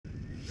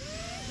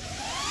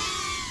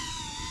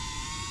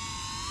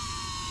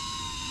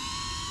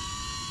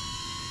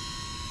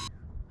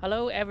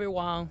Hello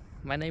everyone,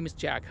 my name is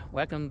Jack.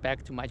 Welcome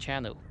back to my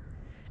channel.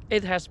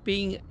 It has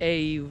been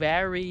a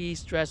very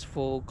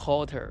stressful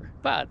quarter,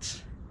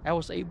 but I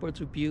was able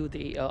to build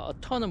a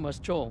autonomous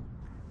drone,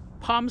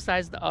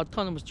 palm-sized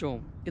autonomous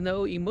drone.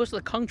 In most of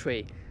the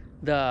country,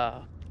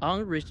 the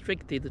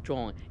unrestricted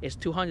drone is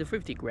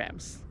 250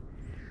 grams,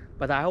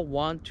 but I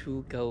want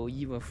to go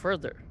even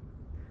further.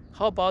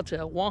 How about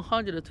a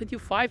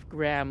 125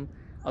 gram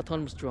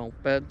autonomous drone?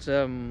 But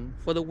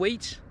for the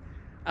weight,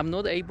 I'm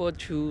not able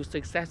to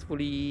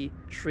successfully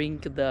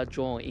shrink the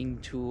drone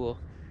into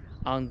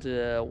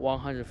under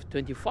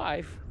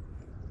 125,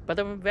 but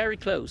I'm very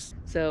close.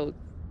 So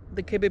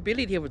the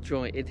capability of a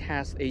drone, it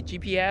has a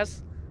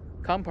GPS,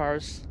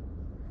 compass,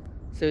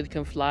 so it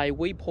can fly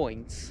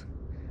waypoints,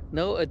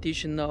 no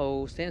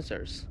additional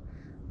sensors.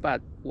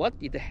 But what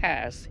it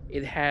has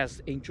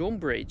a drone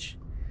bridge,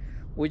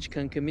 which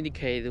can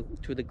communicate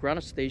to the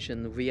ground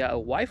station via a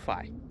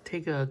Wi-Fi.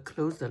 Take a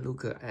closer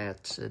look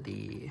at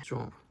the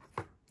drone.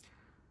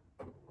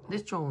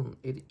 This drone,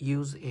 it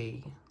uses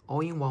a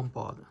all-in-one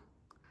board.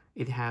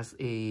 It has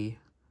a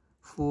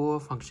full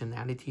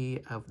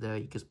functionality of the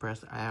Express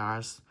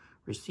IRS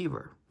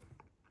receiver.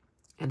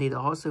 And it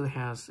also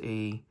has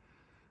a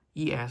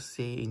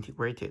ESC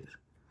integrated.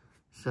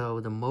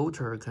 So the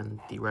motor can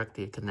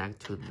directly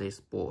connect to this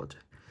board.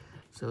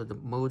 So the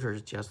motor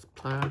is just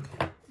plug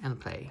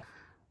and play.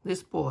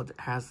 This board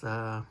has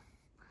a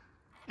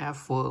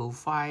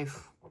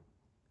F405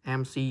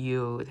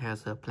 MCU. It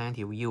has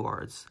plenty of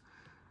UARTs.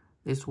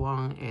 This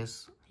one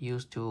is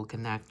used to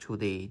connect to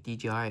the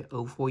DJI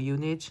O4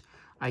 unit.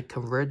 I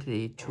converted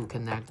it to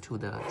connect to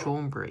the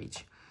drone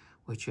bridge,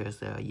 which is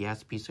the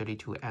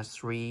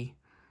ESP32S3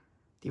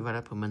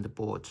 development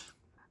board.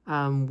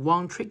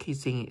 One tricky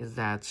thing is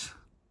that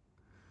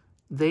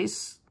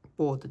this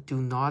board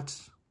do not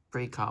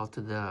break out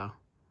the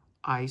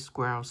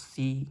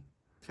I2C,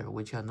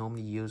 which are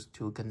normally used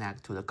to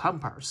connect to the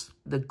compass.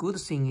 The good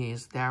thing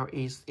is there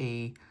is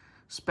a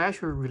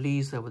special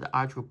release of the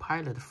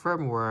Ardupilot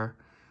firmware,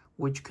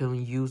 which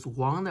can use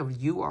one of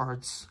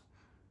UARTs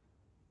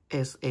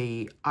as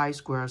a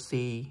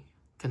I2C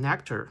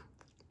connector.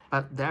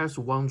 But there's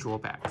one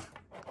drawback.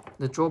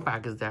 The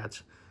drawback is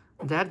that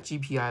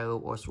GPIO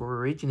was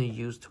originally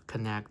used to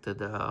connect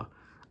the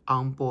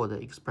onboard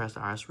Express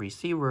RS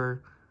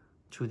receiver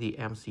to the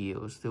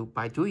MCU. So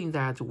by doing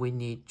that, we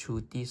need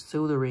to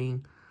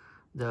desoldering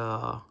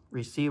the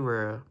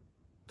receiver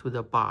to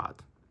the board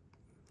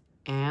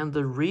and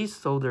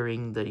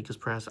resoldering the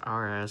Express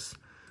RS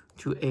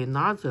to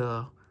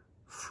another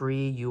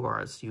free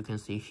UARTs. You can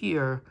see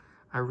here,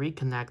 I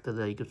reconnected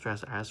the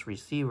Express RS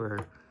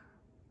receiver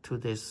to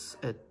this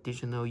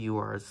additional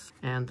UARTs,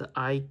 and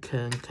I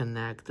can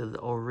connect the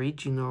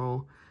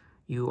original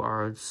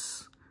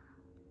UARTs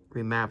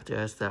remapped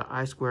as the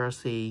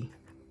I2C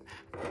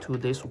to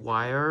this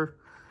wire,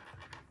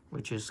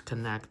 which is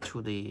connect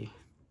to the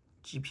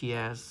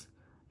GPS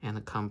and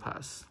the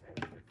compass.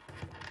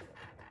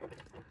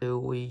 So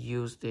we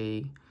used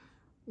a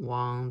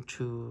 1,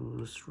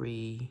 2,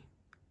 3,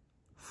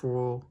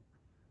 4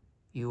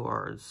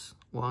 UARTs.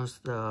 One's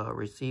the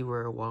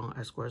receiver, one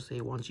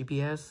I2C, one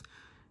GPS,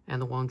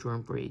 and one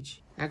drone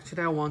bridge.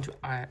 Actually, I want to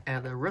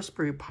add a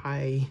Raspberry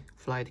Pi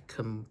flight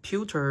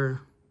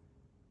computer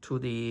to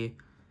the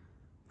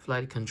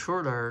flight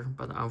controller,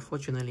 but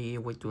unfortunately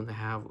we don't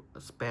have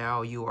a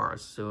spare UARTs,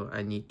 so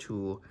I need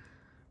to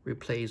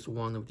replace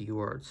one of the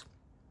UARTs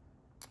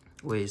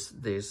with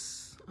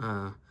this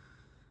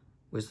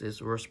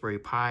Raspberry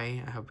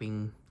Pi. I have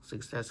been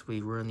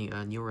successfully running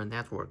a neural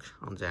network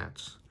on that,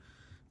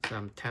 so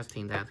I'm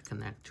testing that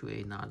connect to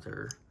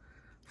another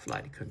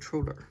flight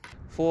controller.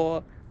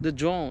 For the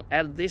drone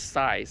at this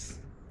size,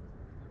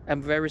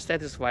 I'm very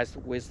satisfied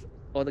with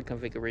all the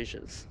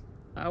configurations.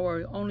 I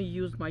will only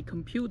use my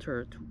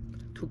computer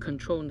to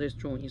control this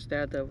drone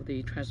instead of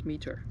the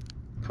transmitter.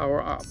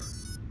 Power up.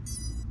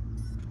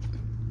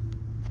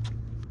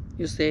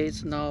 You see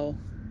it's now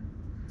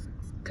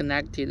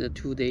connected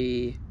to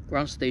the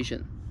ground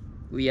station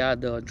via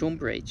the drone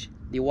bridge,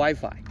 the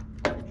Wi-Fi.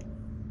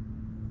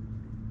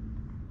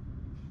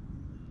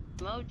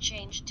 Mode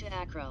change to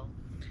acro.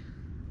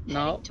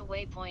 Now, Heading to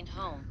waypoint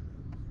home.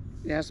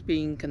 it has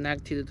been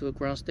connected to a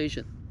ground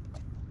station.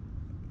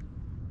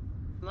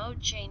 Mode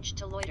change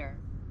to loiter.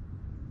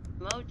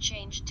 Mode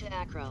change to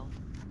acro.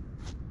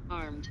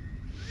 Armed.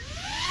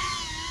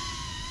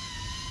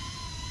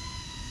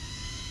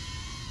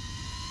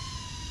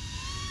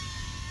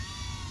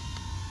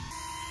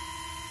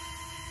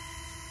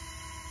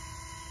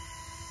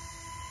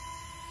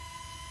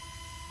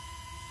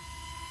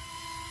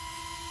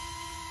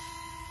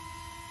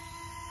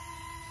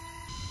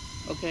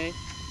 Okay,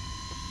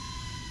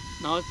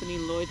 now it's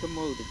in loiter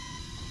mode.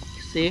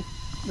 See,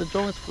 the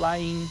drone is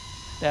flying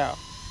there.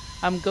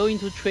 I'm going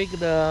to trigger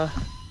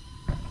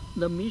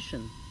the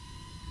mission.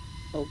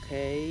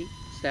 Okay,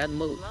 set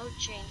mode. Mode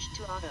change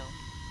to auto.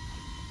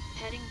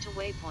 Heading to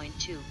waypoint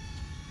 2.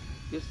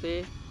 You see,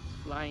 it's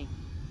flying.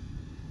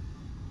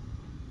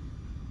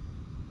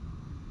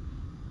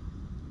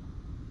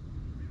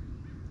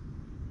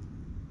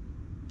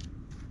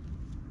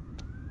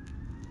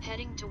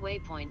 to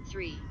waypoint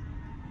 3.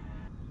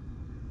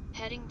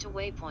 Heading to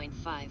waypoint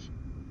 5.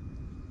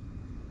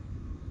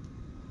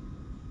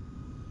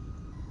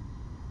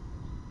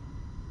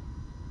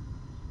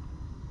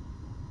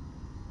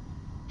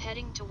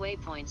 Heading to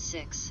waypoint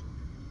 6.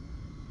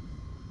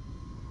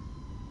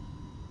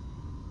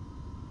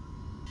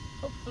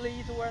 Hopefully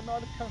it will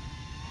not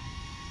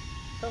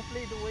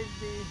conflict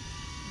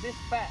with this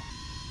fact.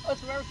 Oh,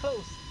 it's very close.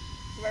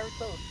 It's very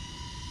close.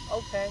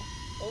 Okay,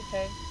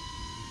 okay.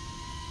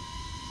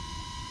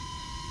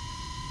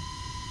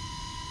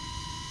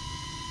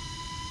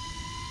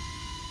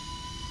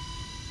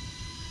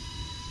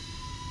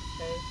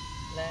 Okay,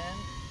 land,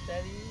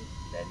 steady,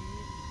 steady.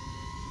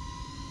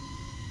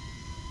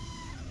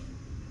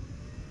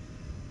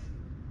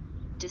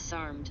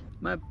 Disarmed.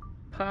 My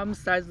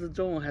palm-sized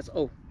drone has,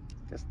 oh,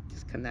 just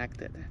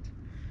disconnected that.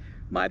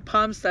 My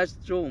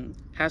palm-sized drone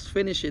has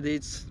finished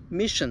its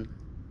mission,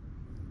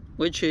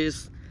 which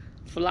is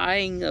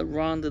flying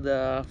around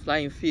the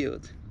flying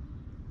field.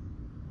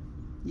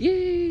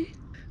 Yay!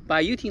 By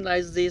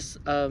utilizing this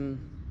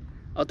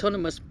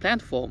autonomous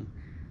platform,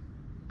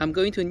 I'm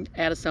going to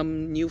add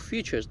some new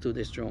features to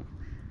this drone.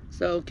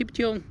 So keep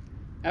tuned.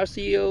 I'll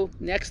see you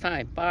next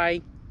time.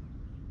 Bye.